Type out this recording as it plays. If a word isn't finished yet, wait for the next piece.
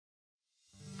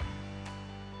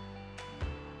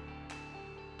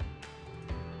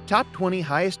Top 20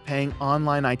 highest paying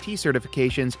online IT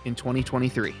certifications in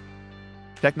 2023.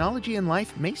 Technology and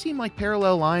life may seem like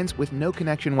parallel lines with no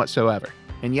connection whatsoever,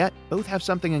 and yet both have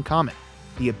something in common: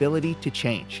 the ability to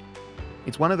change.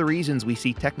 It's one of the reasons we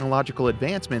see technological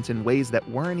advancements in ways that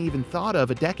weren't even thought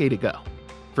of a decade ago.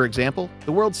 For example,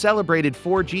 the world celebrated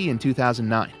 4G in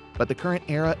 2009, but the current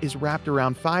era is wrapped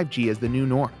around 5G as the new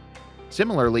norm.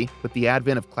 Similarly, with the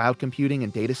advent of cloud computing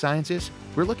and data sciences,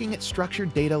 we're looking at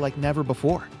structured data like never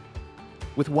before.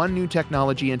 With one new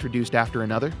technology introduced after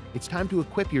another, it's time to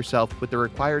equip yourself with the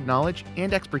required knowledge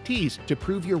and expertise to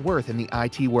prove your worth in the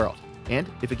IT world. And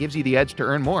if it gives you the edge to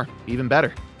earn more, even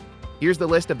better. Here's the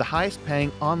list of the highest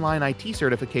paying online IT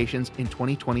certifications in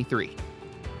 2023.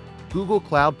 Google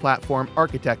Cloud Platform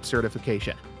Architect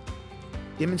Certification.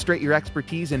 Demonstrate your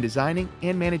expertise in designing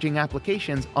and managing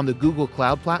applications on the Google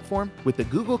Cloud Platform with the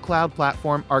Google Cloud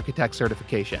Platform Architect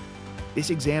Certification. This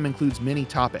exam includes many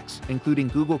topics, including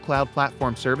Google Cloud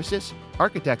Platform Services,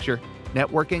 architecture,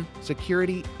 networking,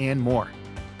 security, and more.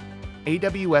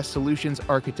 AWS Solutions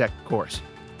Architect course.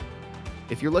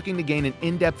 If you're looking to gain an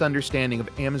in-depth understanding of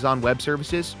Amazon Web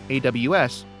Services,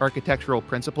 AWS, architectural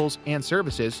principles and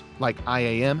services like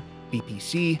IAM,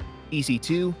 VPC,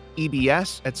 EC2,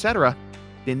 EBS, etc.,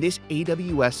 then this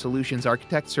AWS Solutions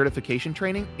Architect Certification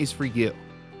Training is for you.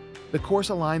 The course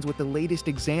aligns with the latest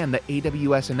exam that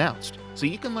AWS announced, so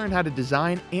you can learn how to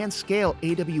design and scale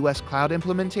AWS cloud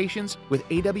implementations with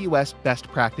AWS best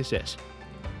practices.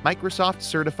 Microsoft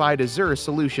Certified Azure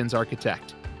Solutions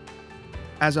Architect.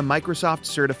 As a Microsoft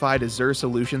Certified Azure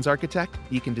Solutions Architect,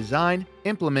 you can design,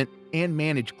 implement, and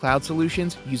manage cloud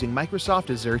solutions using Microsoft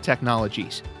Azure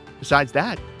technologies. Besides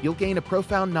that, you'll gain a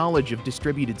profound knowledge of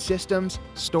distributed systems,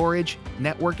 storage,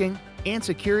 networking, and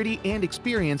security and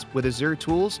experience with Azure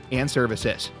tools and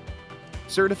services.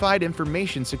 Certified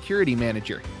Information Security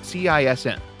Manager,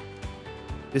 CISM.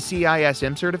 The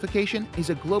CISM certification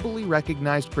is a globally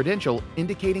recognized credential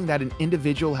indicating that an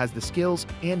individual has the skills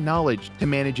and knowledge to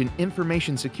manage an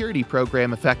information security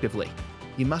program effectively.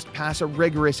 You must pass a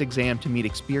rigorous exam to meet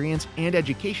experience and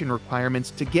education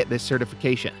requirements to get this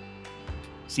certification.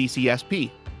 CCSP.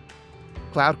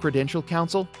 Cloud Credential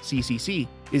Council, CCC,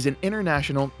 is an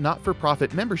international,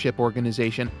 not-for-profit membership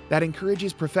organization that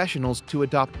encourages professionals to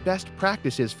adopt best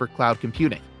practices for cloud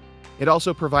computing. It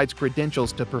also provides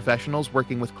credentials to professionals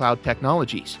working with cloud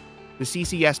technologies. The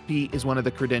CCSP is one of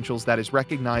the credentials that is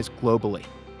recognized globally.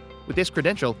 With this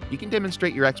credential, you can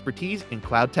demonstrate your expertise in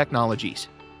cloud technologies.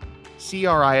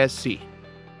 CRISC.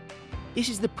 This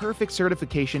is the perfect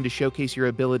certification to showcase your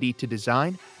ability to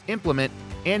design, implement,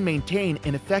 and maintain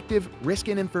an effective risk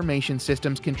and information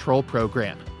systems control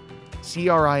program.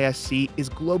 CRISC is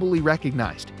globally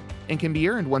recognized and can be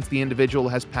earned once the individual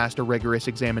has passed a rigorous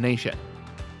examination.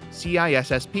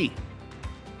 CISSP.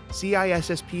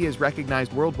 CISSP is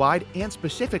recognized worldwide and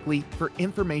specifically for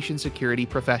information security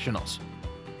professionals.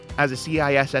 As a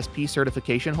CISSP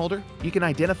certification holder, you can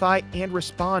identify and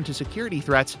respond to security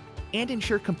threats and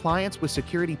ensure compliance with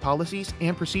security policies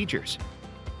and procedures.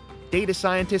 Data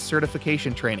Scientist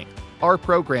Certification Training, R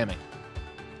Programming.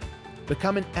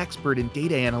 Become an expert in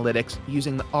data analytics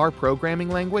using the R programming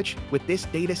language with this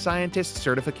Data Scientist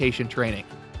Certification Training.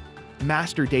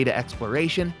 Master data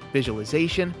exploration,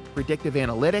 visualization, predictive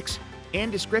analytics, and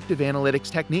descriptive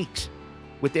analytics techniques.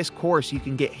 With this course, you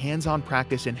can get hands-on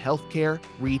practice in healthcare,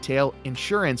 retail,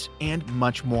 insurance, and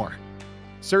much more.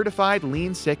 Certified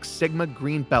Lean Six Sigma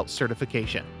Green Belt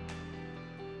Certification.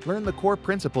 Learn the core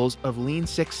principles of Lean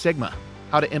Six Sigma,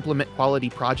 how to implement quality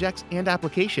projects and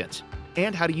applications,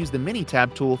 and how to use the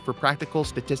Minitab tool for practical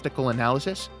statistical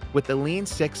analysis with the Lean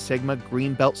Six Sigma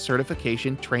Green Belt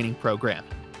Certification Training Program.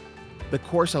 The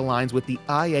course aligns with the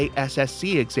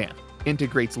IASSC exam,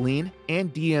 integrates Lean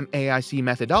and DMAIC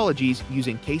methodologies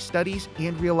using case studies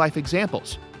and real-life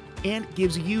examples, and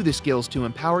gives you the skills to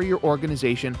empower your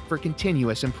organization for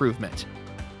continuous improvement.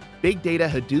 Big Data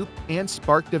Hadoop and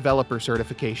Spark Developer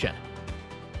Certification.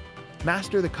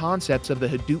 Master the concepts of the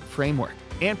Hadoop framework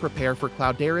and prepare for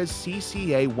Cloudera's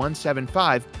CCA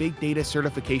 175 Big Data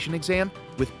Certification exam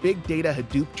with Big Data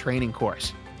Hadoop Training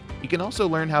course. You can also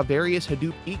learn how various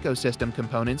Hadoop ecosystem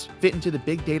components fit into the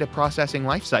big data processing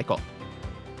lifecycle.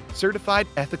 Certified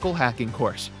Ethical Hacking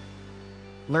course.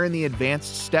 Learn the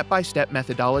advanced step-by-step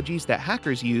methodologies that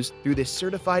hackers use through this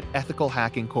Certified Ethical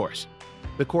Hacking course.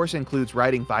 The course includes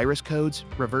writing virus codes,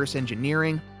 reverse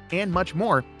engineering, and much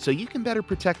more so you can better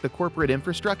protect the corporate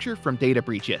infrastructure from data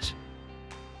breaches.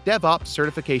 DevOps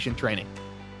Certification Training.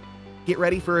 Get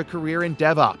ready for a career in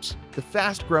DevOps, the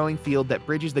fast-growing field that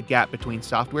bridges the gap between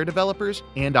software developers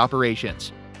and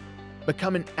operations.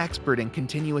 Become an expert in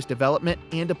continuous development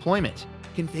and deployment,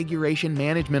 configuration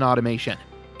management automation,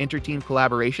 inter-team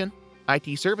collaboration,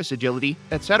 IT service agility,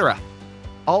 etc.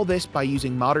 All this by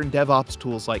using modern DevOps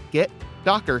tools like Git,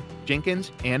 Docker,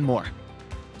 Jenkins, and more.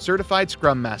 Certified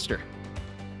Scrum Master.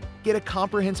 Get a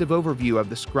comprehensive overview of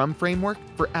the Scrum framework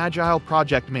for agile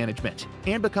project management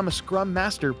and become a Scrum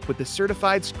Master with the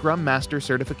Certified Scrum Master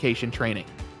Certification Training.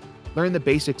 Learn the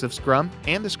basics of Scrum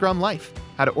and the Scrum life,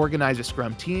 how to organize a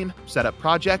Scrum team, set up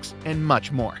projects, and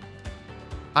much more.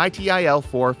 ITIL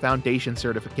 4 Foundation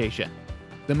Certification.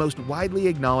 The most widely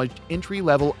acknowledged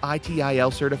entry-level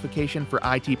ITIL certification for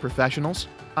IT professionals,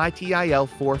 ITIL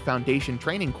 4 Foundation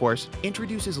Training course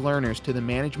introduces learners to the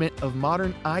management of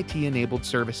modern IT-enabled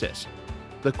services.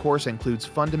 The course includes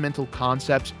fundamental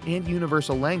concepts and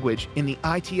universal language in the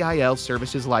ITIL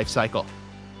services lifecycle.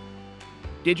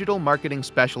 Digital Marketing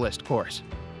Specialist course.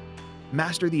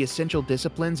 Master the essential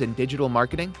disciplines in digital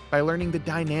marketing by learning the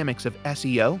dynamics of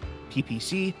SEO,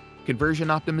 PPC, conversion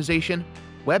optimization,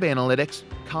 web analytics,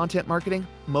 content marketing,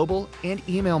 mobile, and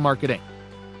email marketing.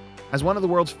 As one of the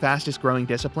world's fastest growing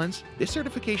disciplines, this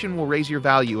certification will raise your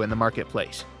value in the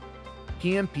marketplace.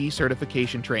 PMP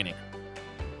Certification Training.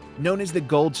 Known as the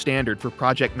gold standard for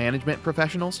project management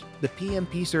professionals, the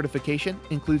PMP certification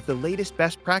includes the latest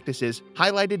best practices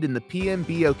highlighted in the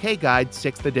PMBOK Guide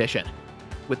 6th edition.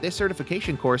 With this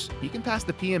certification course, you can pass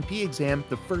the PMP exam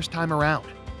the first time around.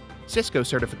 CISCO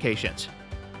Certifications.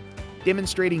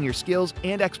 Demonstrating your skills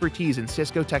and expertise in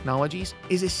Cisco technologies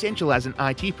is essential as an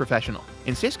IT professional,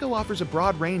 and Cisco offers a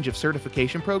broad range of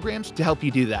certification programs to help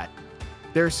you do that.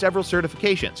 There are several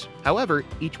certifications, however,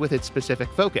 each with its specific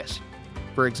focus.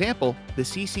 For example, the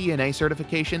CCNA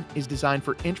certification is designed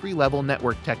for entry-level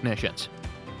network technicians,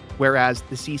 whereas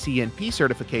the CCNP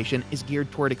certification is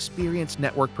geared toward experienced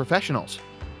network professionals.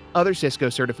 Other Cisco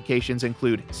certifications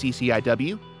include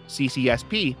CCIW,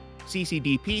 CCSP,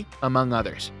 CCDP, among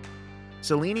others.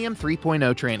 Selenium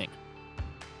 3.0 Training.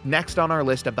 Next on our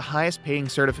list of the highest paying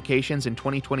certifications in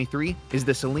 2023 is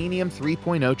the Selenium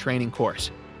 3.0 Training course.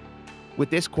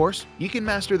 With this course, you can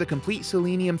master the complete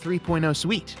Selenium 3.0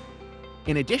 suite.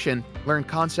 In addition, learn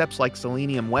concepts like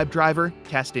Selenium WebDriver,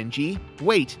 TestNG,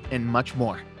 Wait, and much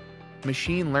more.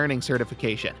 Machine Learning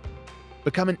Certification.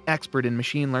 Become an expert in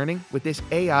machine learning with this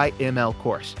AI/ML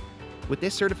course. With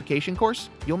this certification course,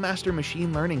 you'll master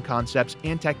machine learning concepts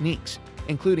and techniques,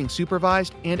 including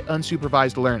supervised and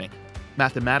unsupervised learning,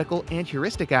 mathematical and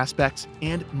heuristic aspects,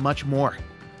 and much more.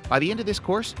 By the end of this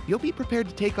course, you'll be prepared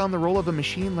to take on the role of a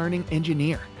machine learning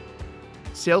engineer.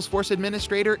 Salesforce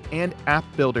Administrator and App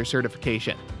Builder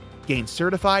Certification. Gain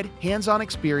certified, hands-on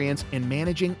experience in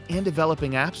managing and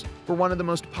developing apps for one of the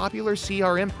most popular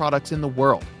CRM products in the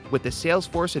world with the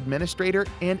Salesforce Administrator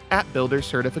and App Builder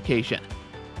certification.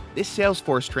 This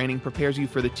Salesforce training prepares you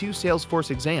for the 2 Salesforce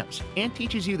exams and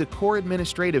teaches you the core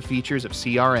administrative features of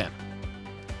CRM.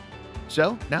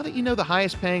 So, now that you know the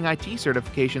highest paying IT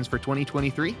certifications for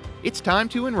 2023, it's time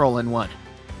to enroll in one.